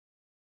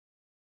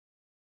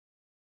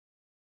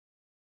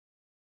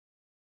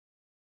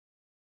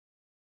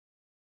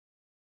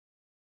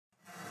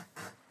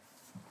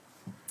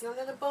You'll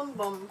get a bum,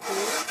 please.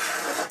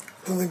 I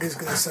don't think he's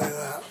going to say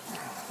that.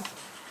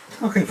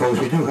 Okay folks,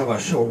 we do have a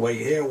short wait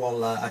here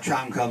while a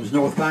tram comes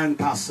northbound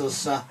past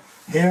us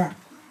here.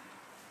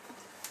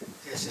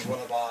 This is one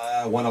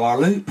of our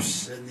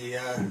loops in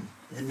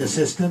the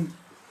system.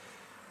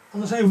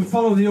 As I say, we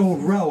follow the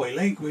old railway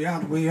link. We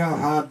have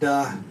had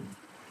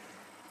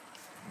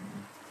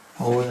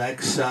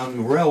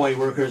ex-railway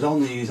workers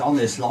on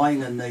this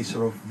line, and they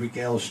sort of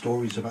regale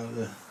stories about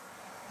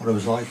what it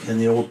was like in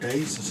the old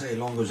days. To say,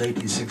 long as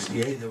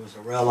 1868, there was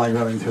a rail line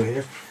running through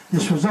here.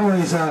 This was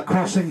always a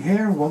crossing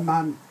here. One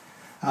man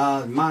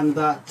manned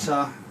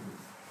that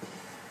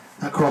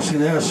crossing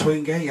there, a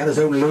swing gate. He had his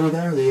own loo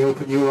there, the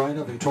open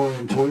urina,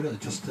 Victorian toilet,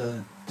 just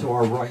to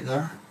our right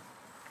there.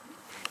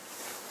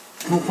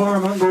 Old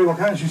firemen, rural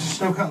accounts used to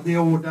stoke up the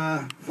old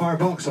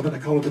firebox up at the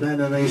Colton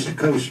end, and they used to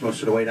coast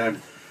most of the way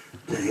down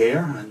to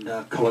here, and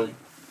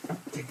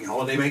taking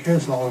holiday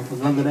makers along from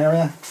the London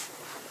area,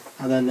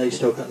 and then they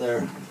stoke up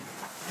their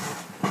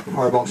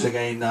firebox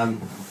again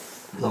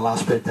the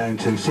last bit down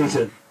to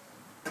Seaton.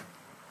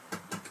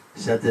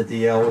 Said that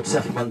the old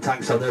settlement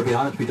tanks out there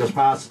behind us we just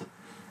passed.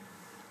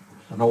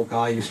 An old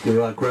guy used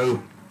to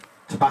grow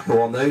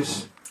tobacco on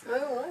those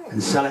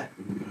and sell it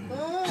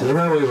to the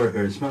railway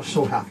workers, much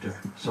sought after.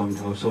 So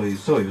he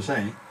was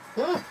saying.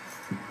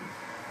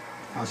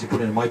 As he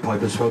put it in my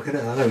pipe and smoking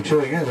it, I know,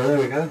 chewing it, but there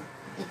we go.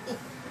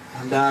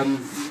 And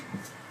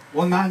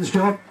one man's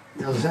job,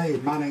 as I say,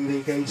 manning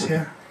the gates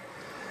here.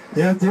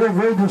 The old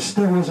road was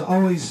still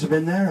always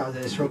been there.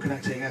 There's road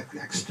connecting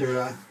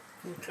extra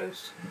in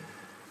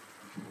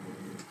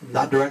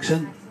that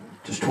direction,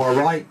 just to our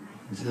right.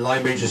 The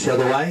line bridge just the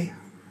other way.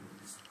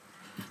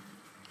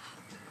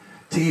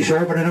 T.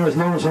 Sherman and his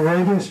Lawrence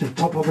Arabius, the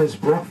top of his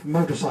rough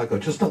motorcycle,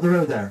 just up the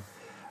road there.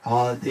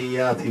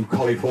 The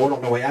Collie Ford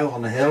on the way out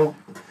on the hill.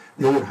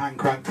 The old hand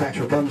crank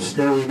petrol pumps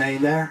still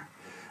remain there.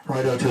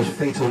 Right up to his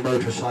fatal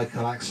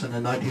motorcycle accident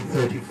in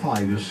 1935.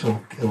 He was sort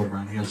of killed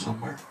around here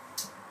somewhere.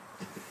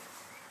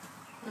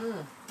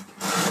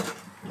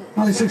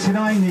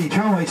 1969, the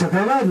tramway took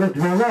over. Looked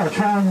very well.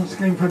 Trams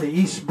came from the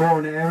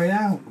Eastbourne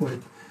area.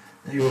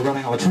 They were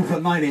running on a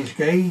 2'9"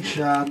 gauge.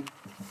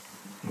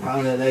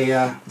 Found that they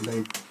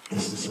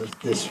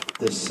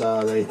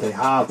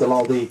halved a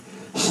lot of the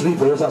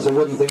sleepers. That's the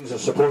wooden things that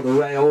support the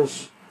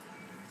rails.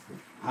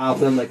 Half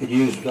of them they could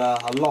use a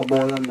lot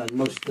more than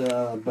most,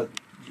 but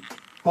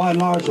by and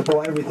large they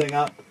brought everything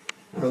up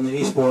from the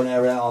Eastbourne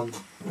area on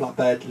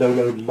flatbed,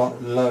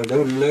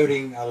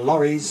 loading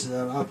lorries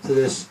up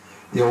to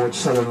the old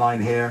southern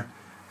line here,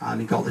 and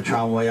he got the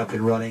tramway up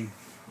and running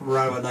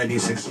around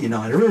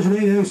 1969. Originally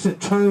they used to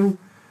tow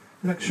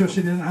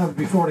electricity, didn't have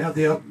before they had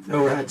the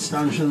overhead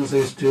stanchions. They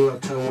used to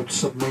tow old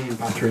submarine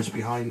batteries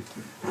behind to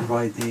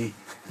provide the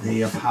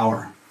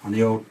power on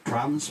the old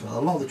trams. Well,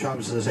 a lot of the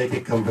trams, as I say,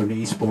 did come from the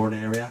Eastbourne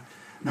area.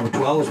 Number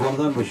 12 is one of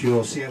them, which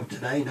you'll see out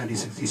today,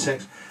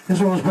 1966. This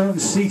one was built in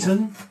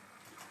Seaton.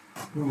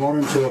 We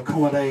wanted to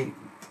accommodate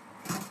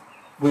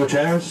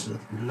wheelchairs,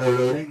 low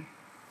loading.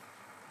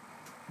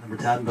 Number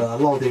 10, but a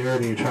lot of the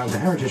earlier trams, the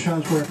heritage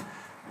trams, were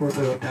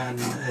built down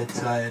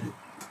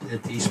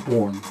at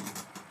Eastbourne.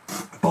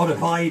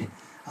 Modified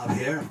up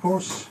here, of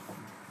course.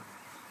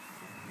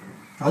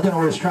 I don't know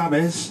where this tram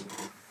is.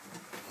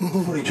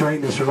 Fully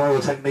trained in survival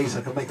techniques.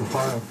 I can make a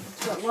fire.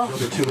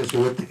 Another 2 bits of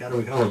wood together.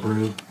 We can have a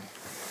brew.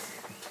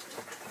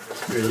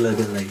 We're a little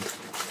bit late.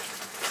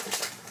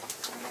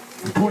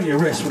 You point your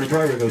wrist when a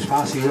driver goes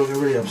past, you will get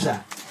really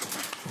upset.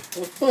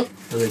 So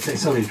they take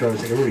some of these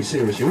drivers take it really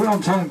seriously. We're on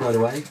time, by the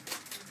way.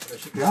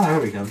 Here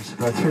we go. It's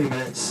about 3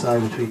 minutes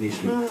between these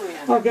two.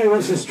 Okay,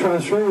 once this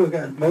transfer, we'll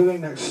get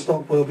moving. Next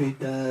stop will be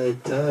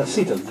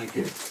Seaton. Thank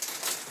you.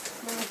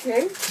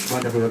 Okay.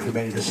 Remind everyone to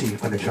remain to see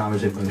when the tram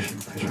is in motion.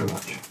 Thanks very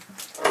much.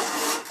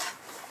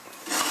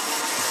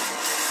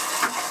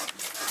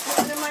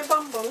 What's in my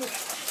bum?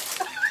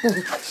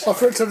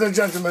 Offer it to the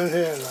gentleman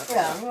here. Like.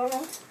 Yeah.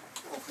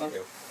 Thank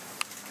you.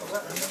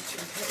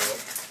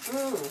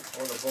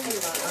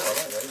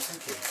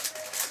 Thank you.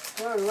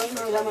 Well, I don't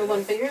know that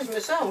one for years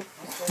myself.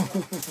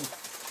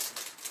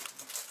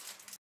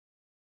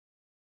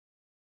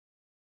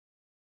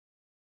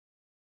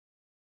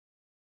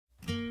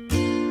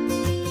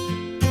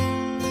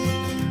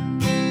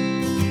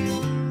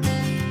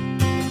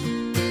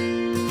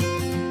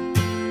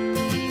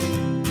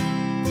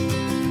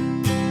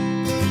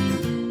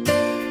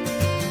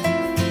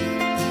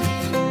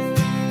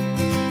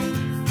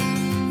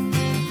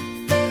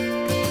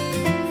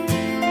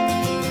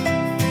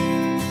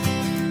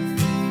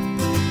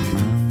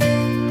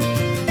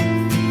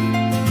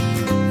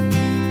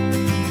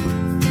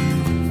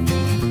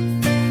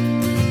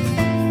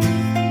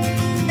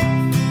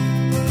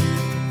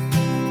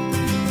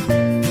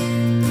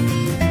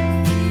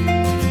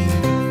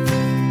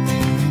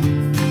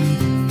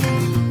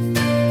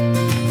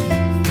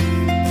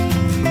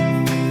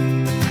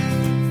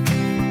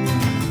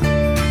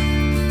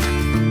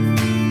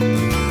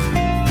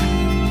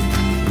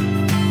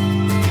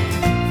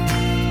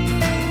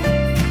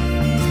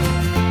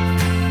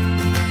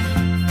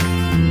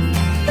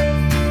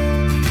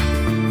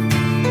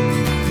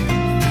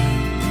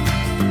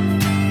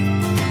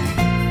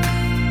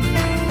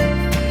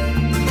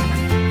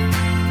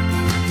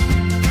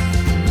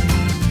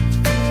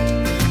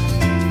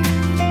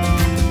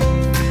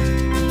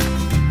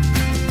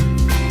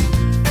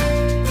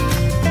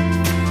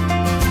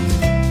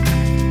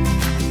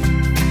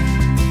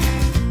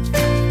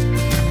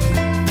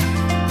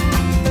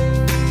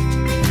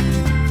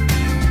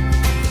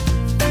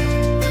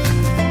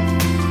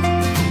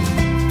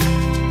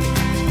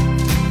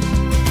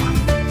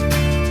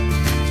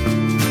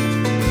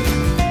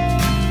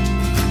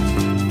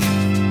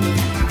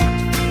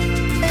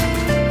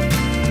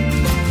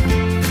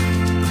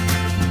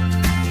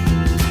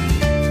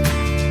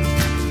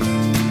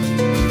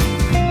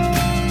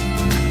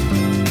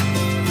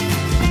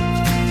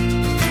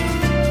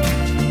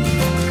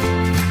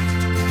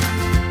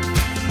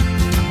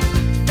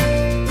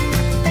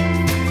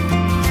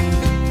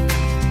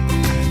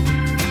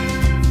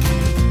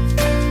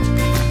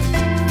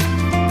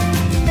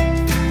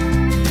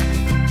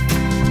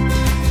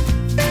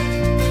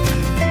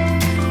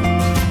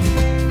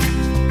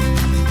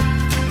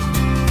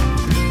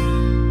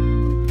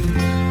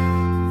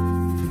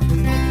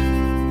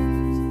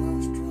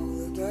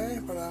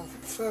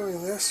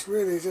 it's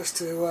really just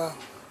to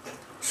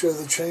show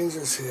the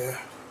changes here.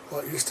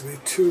 What used to be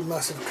two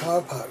massive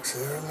car parks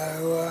here, and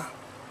now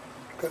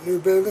got new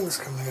buildings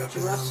coming up.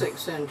 Jurassic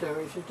Centre,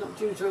 which is not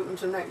due to open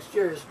until next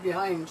year. It's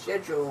behind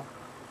schedule.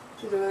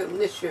 Due to open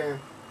this year.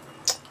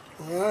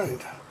 Right.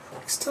 They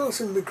still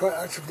seem to be quite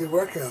actively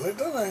working on it,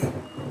 don't they?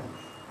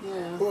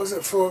 Yeah. What was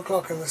it, 4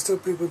 o'clock, and there's still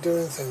people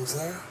doing things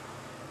there?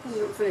 It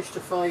doesn't finish to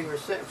 5 or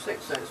 6, I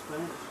suppose,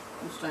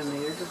 this time of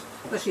year.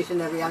 Especially if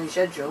they're behind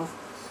schedule.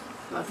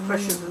 That's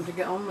pressure for them to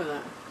get on with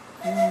it.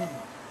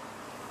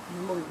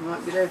 We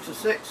might be there till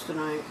 6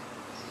 tonight.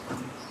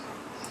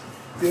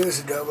 Years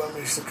ago, when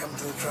we used to come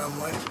to the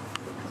tramway,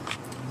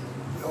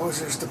 we always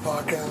used to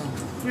park in.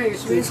 Yeah, it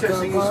used to be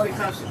interesting. It used to be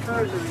classic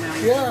cars every now and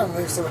then. Yeah, and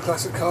they used to have a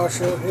classic car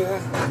show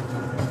here.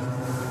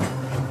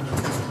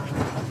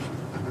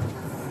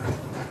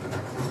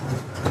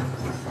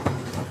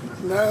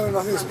 No,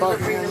 nothing's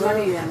parking They in bring the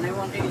money there. in. They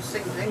want these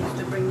things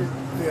to bring the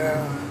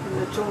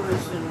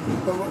tourists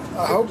and But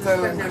I hope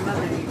spend their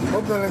money.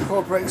 they'll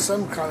incorporate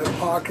some kind of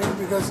parking,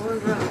 because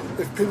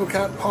if people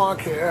can't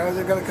park here,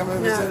 they're going to come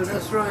and No, visit.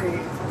 that's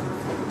right.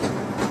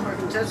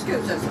 Parking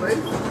Tesco's, I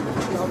suppose.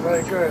 Not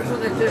very good. That's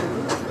what they do,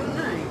 don't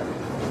they?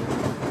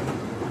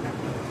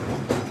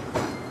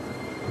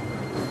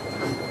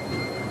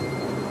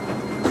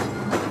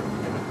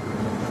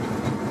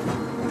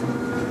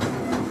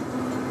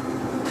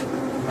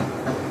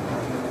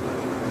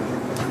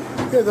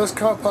 Yeah, those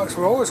car parks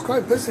were always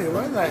quite busy,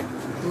 weren't they?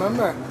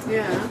 Remember?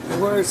 Yeah. They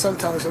worried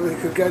sometimes that we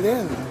could get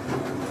in.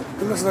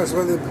 Goodness knows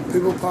where the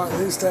people park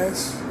these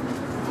days.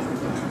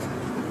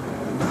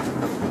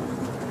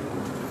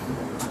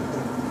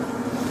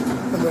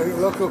 And the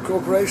local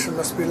corporation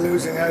must be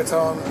losing out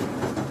on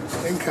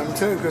income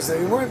too, because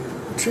they weren't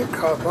cheap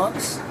car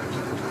parks.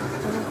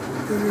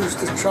 They used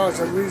to charge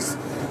at least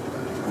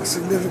a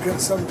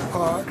significant sum to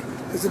park.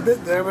 There's a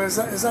bit there, but is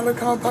that a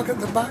car park at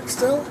the back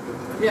still?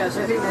 Yes,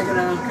 I think they're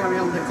going to carry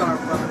on the car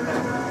park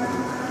there.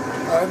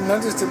 I hadn't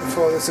noticed it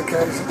before this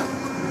occasion.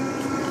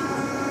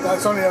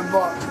 That's only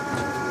about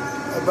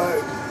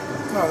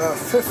a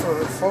fifth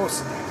or a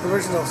fourth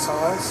original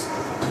size.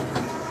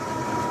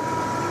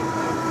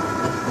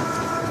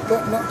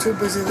 But not too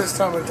busy this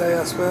time of day,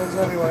 I suppose,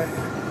 anyway.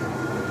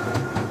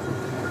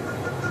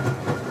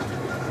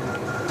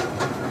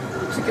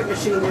 Ticket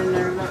machine in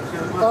there, look.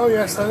 Oh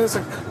yes,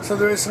 so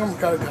there is some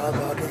kind of car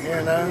parking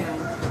here now. Yeah.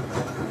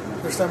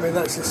 Which I mean,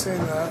 actually seen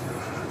that.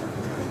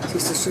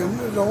 Just assumed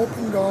it's all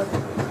been gone.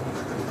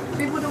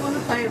 People don't want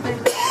to pay if they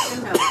don't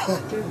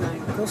have to, do they?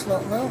 Of course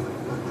not, no.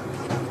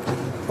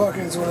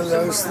 Parking's one of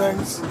those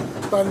things.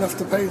 Bad enough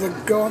to pay to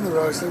go on the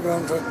roads, they're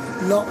going to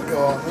not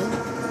go on them.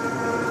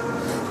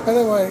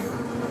 Anyway,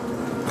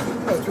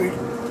 as we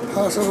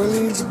pass over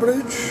Leeds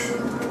Bridge,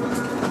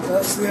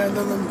 that's the end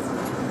of the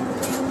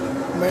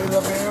made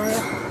up area.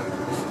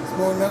 It's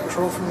more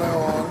natural from now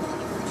on.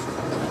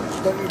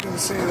 But you can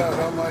see that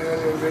on my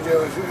earlier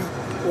video if you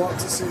want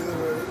to see the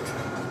route.